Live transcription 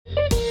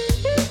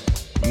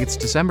It's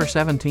December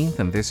 17th,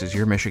 and this is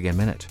your Michigan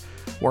Minute.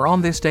 Where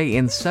on this day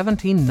in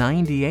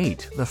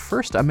 1798, the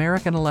first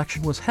American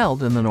election was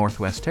held in the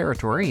Northwest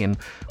Territory in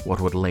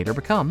what would later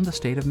become the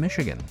state of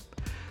Michigan.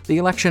 The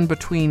election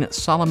between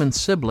Solomon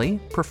Sibley,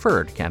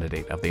 preferred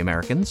candidate of the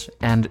Americans,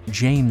 and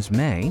James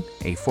May,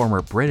 a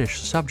former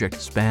British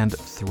subject, spanned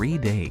 3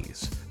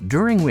 days,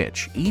 during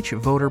which each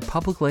voter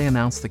publicly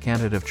announced the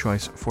candidate of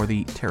choice for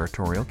the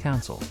Territorial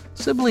Council.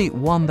 Sibley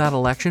won that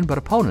election, but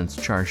opponents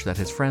charged that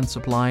his friends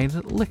supplied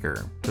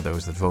liquor to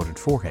those that voted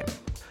for him.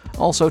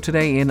 Also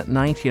today in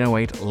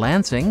 1908,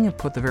 Lansing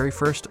put the very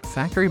first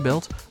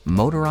factory-built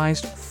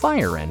motorized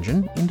fire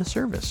engine into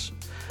service.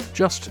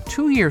 Just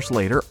 2 years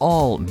later,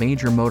 all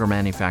major motor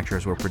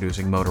manufacturers were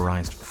producing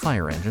motorized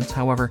fire engines.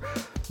 However,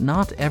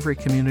 not every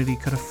community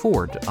could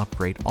afford to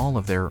upgrade all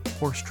of their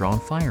horse-drawn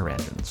fire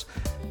engines.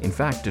 In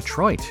fact,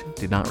 Detroit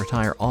did not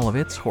retire all of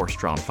its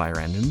horse-drawn fire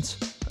engines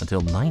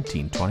until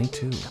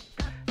 1922.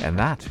 And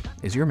that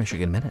is your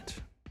Michigan Minute.